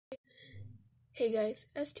Hey guys,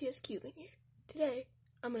 STS Cubing here. Today,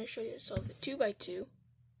 I'm going to show you how to solve the 2x2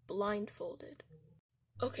 blindfolded.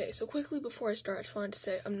 Okay, so quickly before I start, I just wanted to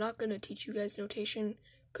say I'm not going to teach you guys notation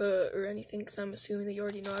or anything because I'm assuming that you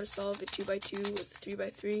already know how to solve the 2x2 with the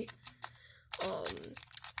 3x3.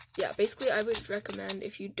 Yeah, basically I would recommend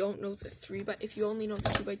if you don't know the if you only know the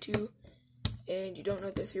 2x2 and you don't know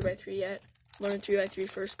the 3x3 yet, learn 3x3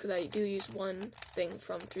 first because I do use one thing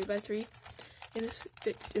from 3x3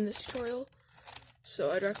 in this tutorial.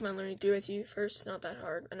 So I'd recommend learning 3x3 first. It's not that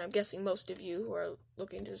hard, and I'm guessing most of you who are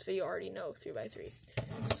looking into this video already know 3x3.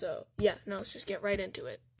 So yeah, now let's just get right into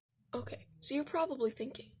it. Okay, so you're probably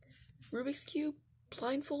thinking, Rubik's Cube,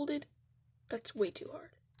 blindfolded? That's way too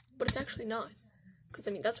hard. But it's actually not. Because,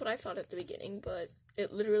 I mean, that's what I thought at the beginning, but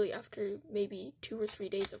it literally, after maybe 2 or 3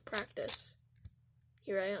 days of practice,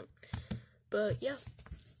 here I am. But yeah,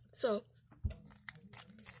 so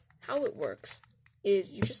how it works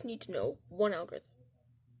is you just need to know one algorithm.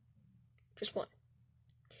 Just one.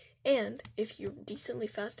 And if you're decently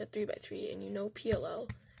fast at 3x3 and you know PLL,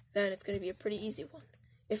 then it's going to be a pretty easy one.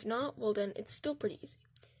 If not, well then it's still pretty easy.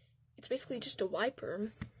 It's basically just a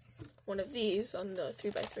Y-perm, one of these on the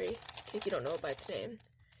 3x3, in case you don't know it by its name.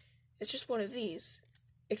 It's just one of these,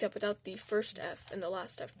 except without the first F and the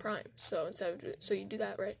last F prime. So so you do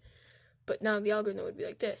that, right? But now the algorithm would be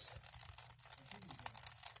like this.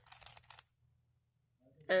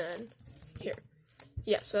 And here.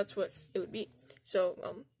 Yeah, so that's what it would be. So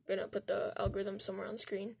I'm gonna put the algorithm somewhere on the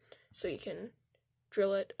screen so you can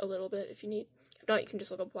drill it a little bit if you need. If not, you can just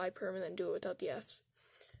look up Y-perm and then do it without the F's.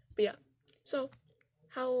 But yeah, so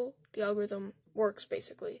how the algorithm works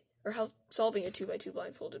basically, or how solving a 2x2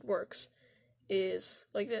 blindfolded works, is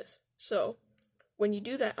like this. So when you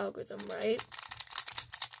do that algorithm, right,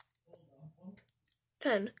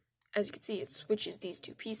 then as you can see, it switches these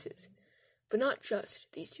two pieces. But not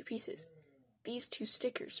just these two pieces, these two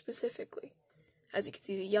stickers specifically. As you can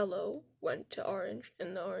see, the yellow went to orange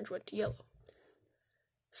and the orange went to yellow.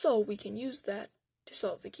 So we can use that to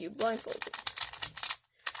solve the cube blindfolded.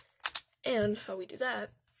 And how we do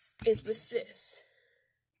that is with this,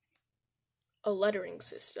 a lettering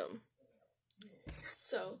system.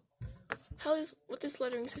 So what this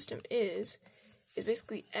lettering system is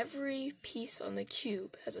basically every piece on the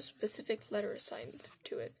cube has a specific letter assigned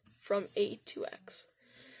to it, from A to X.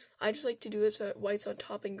 I just like to do it so white's on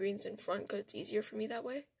top and green's in front because it's easier for me that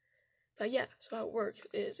way. But yeah, so how it works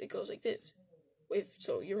is it goes like this.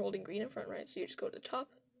 So you're holding green in front, right? So you just go to the top,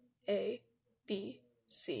 A, B,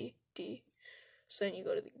 C, D. So then you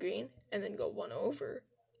go to the green and then go 1 over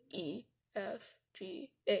E, F,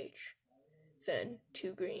 G, H. Then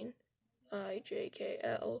 2 green, I, J, K,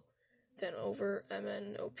 L. Then over M,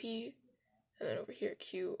 N, O, P. And then over here,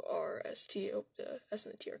 Q, R, S, T. Oh, the S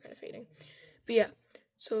and the T are kind of fading. But yeah,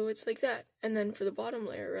 so it's like that. And then for the bottom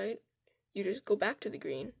layer, right, you just go back to the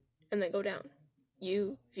green and then go down.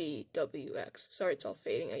 U, V, W, X. Sorry, it's all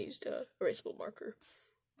fading. I used a erasable marker.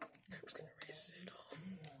 I'm just going to erase it all.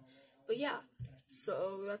 But yeah,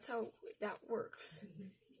 so that's how that works.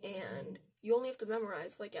 And you only have to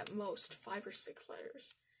memorize, like, at most 5 or 6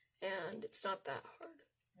 letters. And it's not that hard.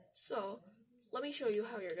 So let me show you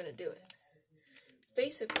how you're going to do it.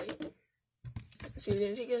 Basically, so you're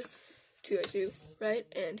going to take a 2x2, right?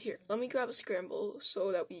 And here, let me grab a scramble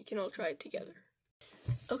so that we can all try it together.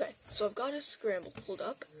 Okay, so I've got a scramble pulled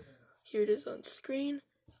up. Here it is on screen.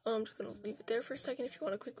 I'm just going to leave it there for a second if you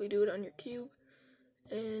want to quickly do it on your cube.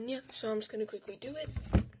 And yeah, so I'm just going to quickly do it.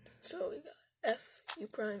 So we got F, U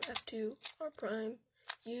prime, F2, R prime,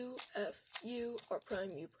 U, F, U, R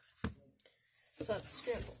prime, U prime. So that's the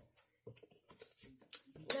scramble.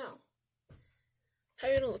 Now, how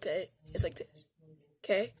you're going to look at it is like this.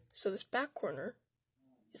 Okay, so this back corner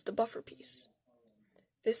is the buffer piece.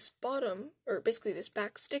 This bottom, or basically this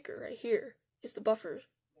back sticker right here, is the buffer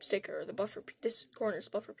sticker, or the buffer. This corner is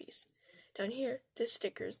the buffer piece. Down here, this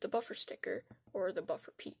sticker is the buffer sticker, or the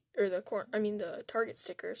buffer piece, or the target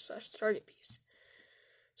sticker / target piece.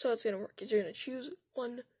 So how it's gonna work is you're gonna choose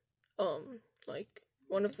one, like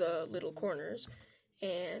one of the little corners,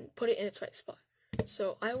 and put it in its right spot.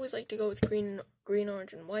 So I always like to go with green,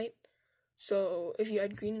 orange, and white. So if you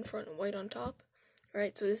had green in front and white on top,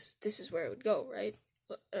 right? So this is where it would go, right?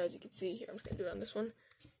 As you can see here, I'm just gonna do it on this one: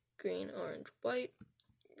 green, orange, white,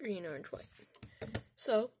 green, orange, white.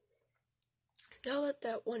 So now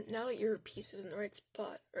that your piece is in the right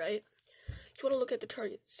spot, right? You want to look at the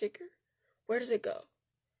target sticker. Where does it go?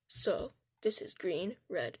 So this is green,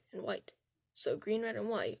 red, and white. So green, red, and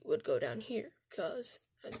white would go down here because,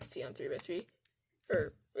 as you can see on 3x3,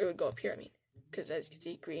 or it would go up here, because as you can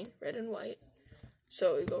see, green, red, and white.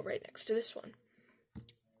 So it would go right next to this one.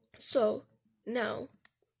 So Now,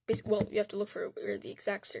 well, you have to look for where the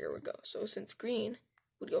exact sticker would go. So since green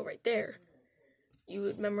would go right there, you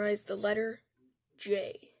would memorize the letter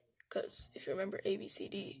J. Because if you remember A, B, C,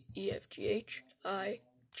 D, E, F, G, H, I,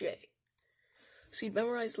 J. So you'd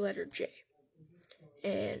memorize the letter J.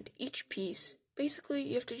 And each piece, basically,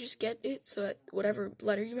 you have to just get it so that whatever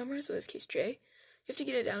letter you memorize, so in this case J, you have to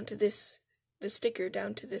get it down to the sticker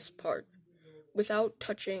down to this part without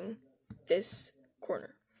touching this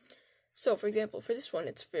corner. So, for example, for this one,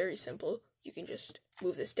 it's very simple. You can just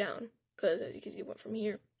move this down, because as you can see, it went from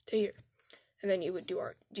here to here. And then you would do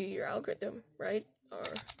your algorithm, right?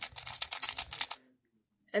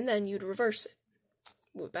 And then you'd reverse it,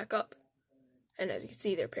 move it back up. And as you can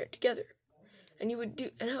see, they're paired together. And how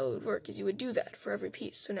it would work is you would do that for every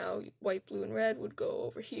piece. So now white, blue, and red would go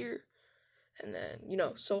over here, and then,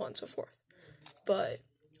 so on and so forth. But,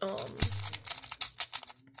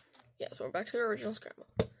 yeah, so we're back to the original scramble.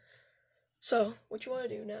 So, what you want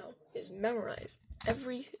to do now is memorize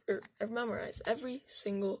every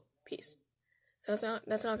single piece. That's not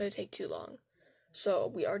going to take too long. So,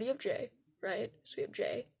 we already have J, right? So we have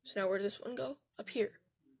J. So now where does this one go? Up here,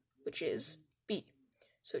 which is B.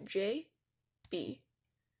 So J, B,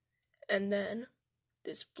 and then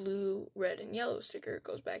this blue, red, and yellow sticker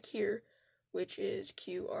goes back here, which is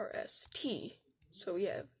Q, R, S, T. So we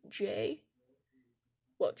have J,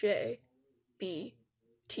 B,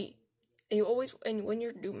 T. And you always, and when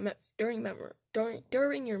you're during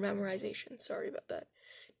your memorization, sorry about that,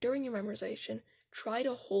 during your memorization, try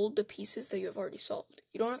to hold the pieces that you have already solved.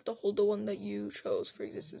 You don't have to hold the one that you chose, for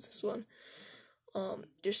existence, this one.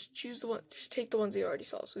 Just take the ones that you already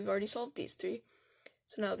solved. So we've already solved these three.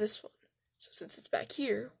 So now this one. So since it's back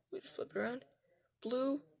here, we just flip it around.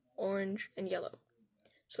 Blue, orange, and yellow.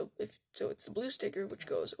 So it's the blue sticker, which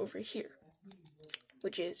goes over here,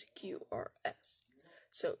 which is QRS.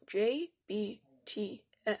 So JBTS.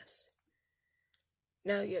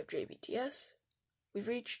 Now you have JBTS. We've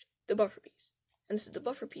reached the buffer piece. And this is the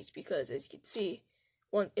buffer piece because, as you can see,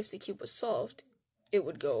 if the cube was solved, it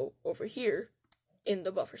would go over here in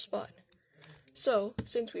the buffer spot. So,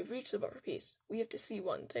 since we've reached the buffer piece, we have to see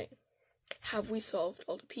one thing. Have we solved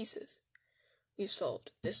all the pieces? We've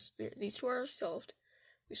solved this. These two are solved.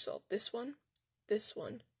 We solved this one, this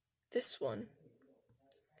one, this one.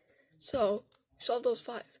 So, we solved those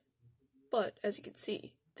 5. But, as you can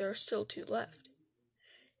see, there are still 2 left.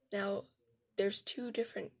 Now, there's 2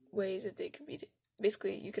 different ways that they could be.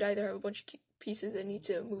 Basically, you could either have a bunch of pieces that need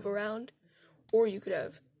to move around, or you could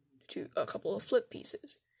have a couple of flip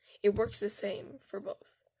pieces. It works the same for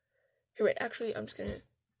both. Here, wait, actually, I'm just going to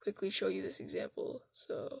quickly show you this example.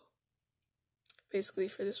 So, basically,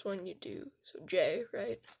 for this one, you do, so J,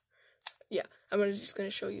 right? Yeah, I'm just going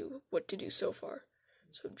to show you what to do so far.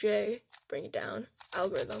 So J, bring it down,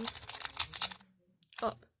 algorithm,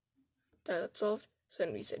 up. That's solved. So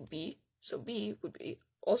then we said B, so B would be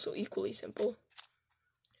also equally simple.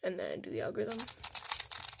 And then do the algorithm,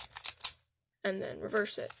 and then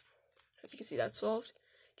reverse it. As you can see, that's solved.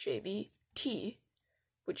 JBT,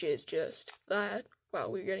 which is just that. Wow,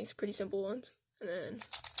 we're getting some pretty simple ones. And then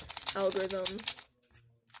algorithm,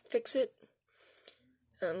 fix it,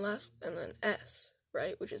 and then S,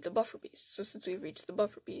 right, which is the buffer piece. So since we've reached the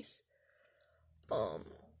buffer piece, first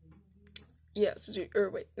we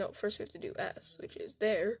have to do S, which is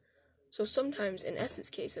there. So sometimes, in S's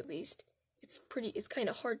case at least, it's kind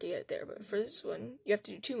of hard to get there, but for this one, you have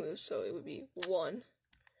to do 2 moves, so it would be 1,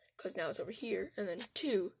 because now it's over here, and then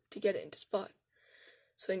 2 to get it into spot.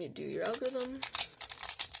 So then you do your algorithm,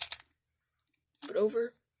 move it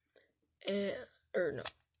over,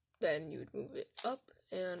 then you would move it up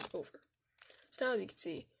and over. So now, as you can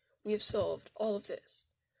see, we have solved all of this,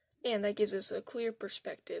 and that gives us a clear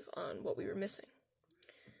perspective on what we were missing.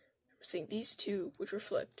 Missing these 2, which were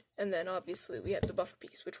flipped, and then obviously we have the buffer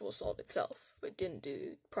piece, which will solve itself, but didn't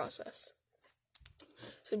do the process.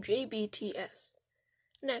 So JBTS.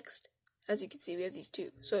 Next, as you can see, we have these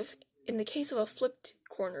 2. So if in the case of a flipped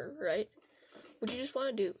corner, right, what you just want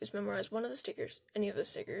to do is memorize one of the stickers, any of the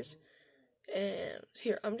stickers, and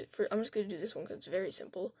here, I'm just going to do this one because it's very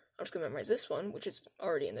simple. I'm just going to memorize this one, which is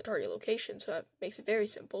already in the target location, so that makes it very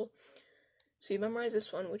simple. So you memorize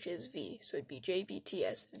this one, which is V. So it'd be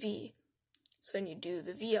JBTS V. So then you do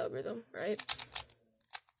the V algorithm, right?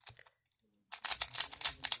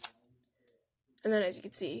 And then as you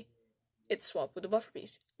can see, it's swapped with the buffer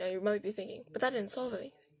piece. Now you might be thinking, but that didn't solve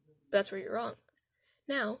anything. But that's where you're wrong.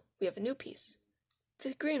 Now we have a new piece,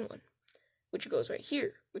 the green one, which goes right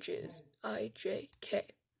here, which is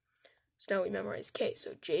IJK. So now we memorize K.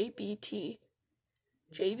 So JBT,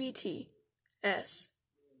 S,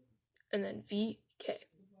 and then VK.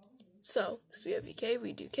 So we have VK,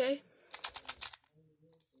 we do K.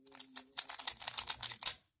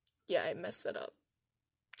 Yeah, I messed that up.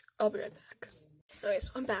 I'll be right back. Okay,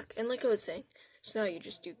 so I'm back, and like I was saying, so now you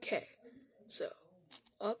just do K. So,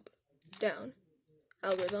 up, down,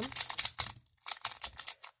 algorithm,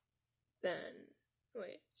 then,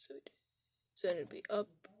 so then it'd be up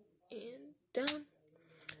and down.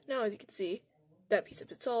 Now, as you can see, that piece has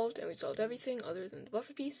been solved, and we solved everything other than the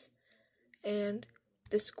buffer piece, and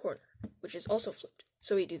this corner, which is also flipped.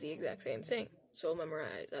 So we do the exact same thing. So we'll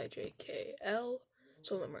memorize I, J, K, L.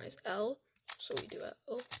 So we'll memorize L. So we do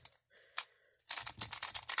L.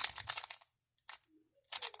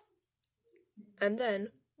 And then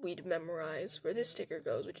we'd memorize where this sticker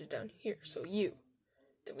goes, which is down here. So U.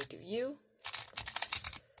 Then we do U.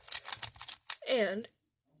 And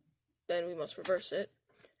then we must reverse it.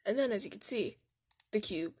 And then, as you can see, the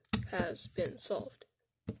cube has been solved.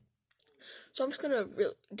 So I'm just going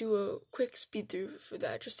to do a quick speed through for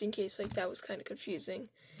that, just in case that was kind of confusing.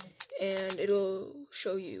 And it'll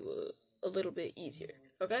show you a little bit easier,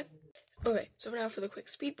 okay? Okay, so now for the quick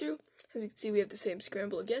speed through. As you can see, we have the same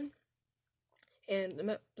scramble again. And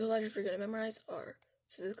the letters we're going to memorize are,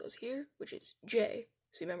 so this goes here, which is J.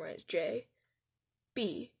 So you memorize J,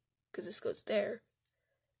 B, because this goes there.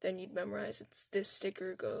 Then you'd memorize, this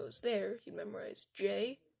sticker goes there, you'd memorize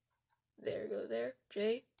J, there, go there,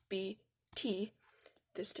 J, B, T.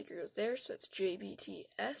 This sticker goes there, so it's J, B, T,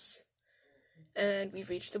 S. And we've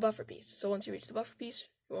reached the buffer piece. So once you reach the buffer piece,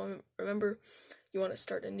 you want to remember, you want to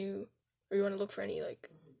start a new, or you want to look for any,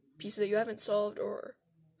 pieces that you haven't solved or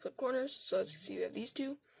flip corners. So as you see, we have these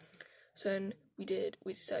two. So then we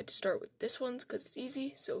decided to start with this one because it's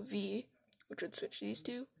easy. So V, which would switch these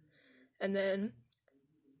two. And then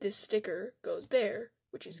this sticker goes there,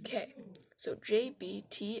 which is K. So J, B,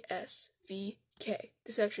 T, S, V, K.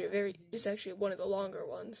 This is actually one of the longer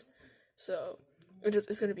ones. So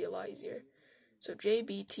it's going to be a lot easier. So J,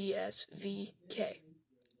 B, T, S, V, K.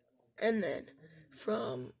 And then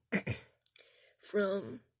from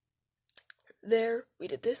there, we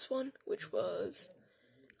did this one, which was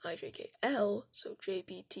I, J, K, L. So J,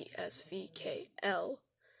 B, T, S, V, K, L.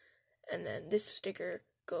 And then this sticker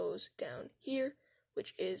goes down here,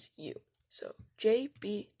 which is U. So J,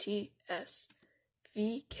 B, T, S,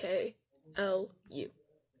 V, K, L, U.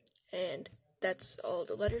 And that's all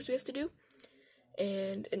the letters we have to do.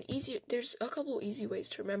 And there's a couple easy ways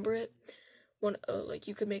to remember it. One,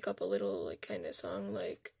 you could make up a little, kind of song,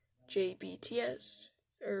 JBTS,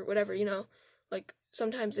 or whatever,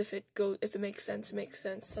 sometimes if it makes sense, it makes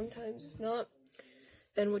sense. Sometimes if not,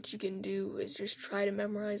 then what you can do is just try to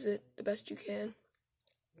memorize it the best you can.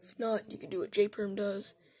 If not, you can do what JPerm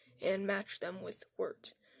does and match them with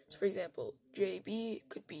words. So, for example, JB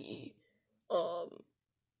could be, I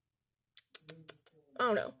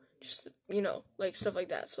don't know, just, stuff like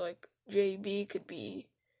that. So, JB could be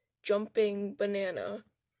jumping banana.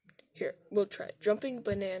 Here, we'll try it. Jumping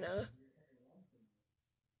banana.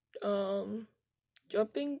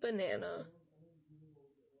 Jumping banana.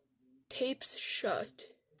 Tapes shut.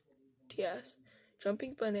 Yes.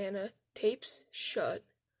 Jumping banana. Tapes shut.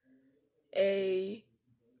 Jumping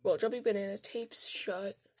banana. Tapes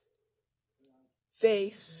shut.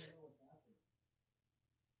 Vase.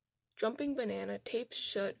 Jumping banana. Tapes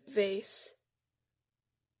shut. Vase.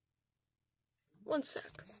 One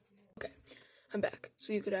sec. Okay, I'm back.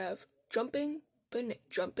 So you could have jumping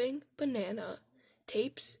banana,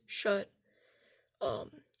 tapes shut,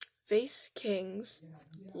 vase kings,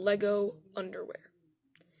 Lego underwear.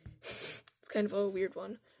 It's kind of a weird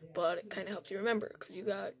one, but it kind of helps you remember because you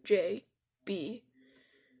got J, B,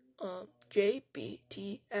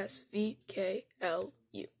 T, S, V, K, L,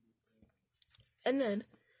 U. And then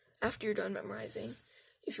after you're done memorizing,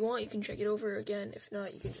 if you want, you can check it over again. If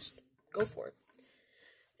not, you can just go for it.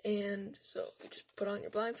 And so you just put on your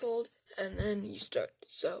blindfold, and then you start.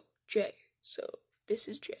 So J. So this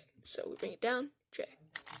is J. So we bring it down, J.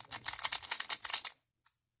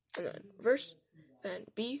 And then reverse, then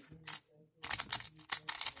B.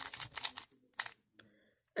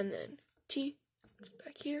 And then T, which is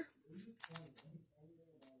back here.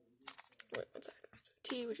 Wait, one second. So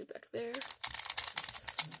T, which is back there.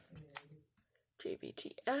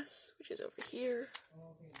 JBTS, which is over here.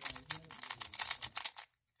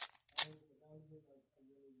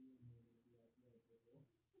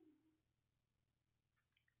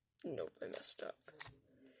 Nope, I messed up.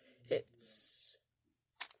 It's,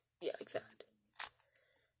 like that.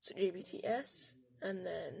 So JBTS, and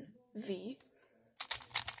then V,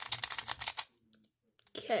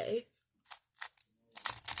 K,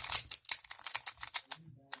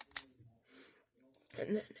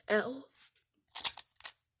 and then L,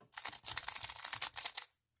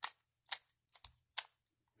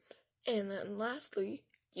 And then lastly,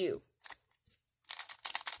 U.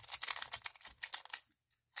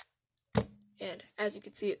 And as you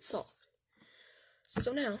can see, it's solved.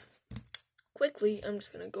 So now, quickly, I'm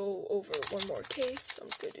just going to go over one more case. I'm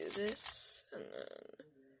just going to do this, and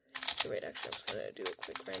then, wait, actually, I'm just going to do a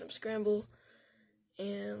quick random scramble,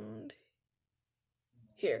 and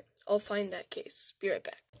here, I'll find that case. Be right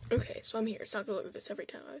back. Okay, so I'm here. It's not going to look like this every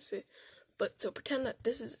time I say, but so pretend that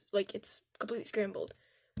this is, like, it's completely scrambled,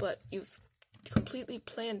 but you've completely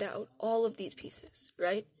planned out all of these pieces,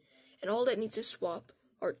 right? And all that needs to swap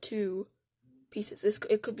are 2 pieces.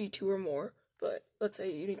 It could be 2 or more, but let's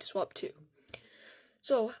say you need to swap 2.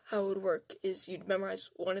 So how it would work is you'd memorize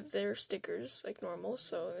one of their stickers like normal.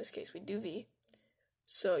 So in this case we'd do V.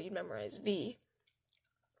 So you'd memorize V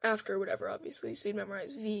after whatever, obviously. So you'd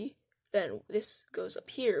memorize V. Then this goes up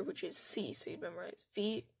here, which is C. So you'd memorize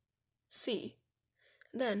V, C.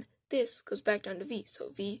 And then this goes back down to V. So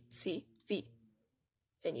V, C, V.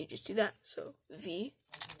 And you just do that. So V.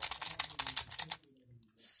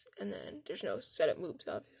 And then there's no setup moves,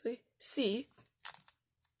 obviously. C.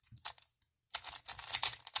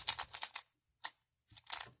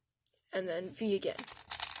 And then V again.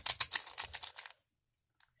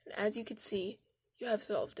 And as you can see, you have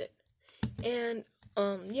solved it. And,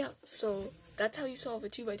 yeah, so that's how you solve a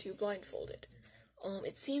 2x2 blindfolded.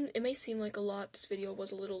 It may seem like a lot. This video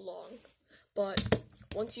was a little long, but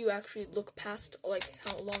once you actually look past, like,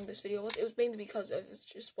 how long this video was, it was mainly because it was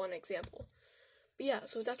just one example. But yeah,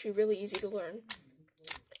 so it's actually really easy to learn.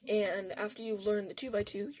 And after you've learned the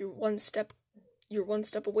 2x2, you're one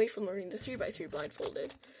step away from learning the 3x3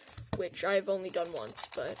 blindfolded, which I've only done once,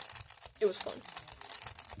 but it was fun.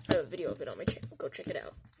 I have a video of it on my channel. Go check it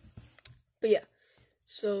out. But yeah,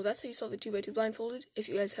 so that's how you solve the 2x2 blindfolded. If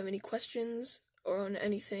you guys have any questions or on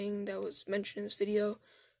anything that was mentioned in this video,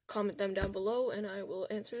 comment them down below and I will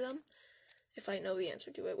answer them if I know the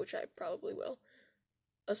answer to it, which I probably will,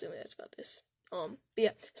 assuming that's about this. But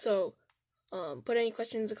yeah, so put any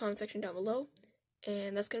questions in the comment section down below,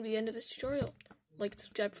 and that's going to be the end of this tutorial. Like and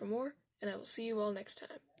subscribe for more, and I will see you all next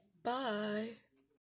time. Bye!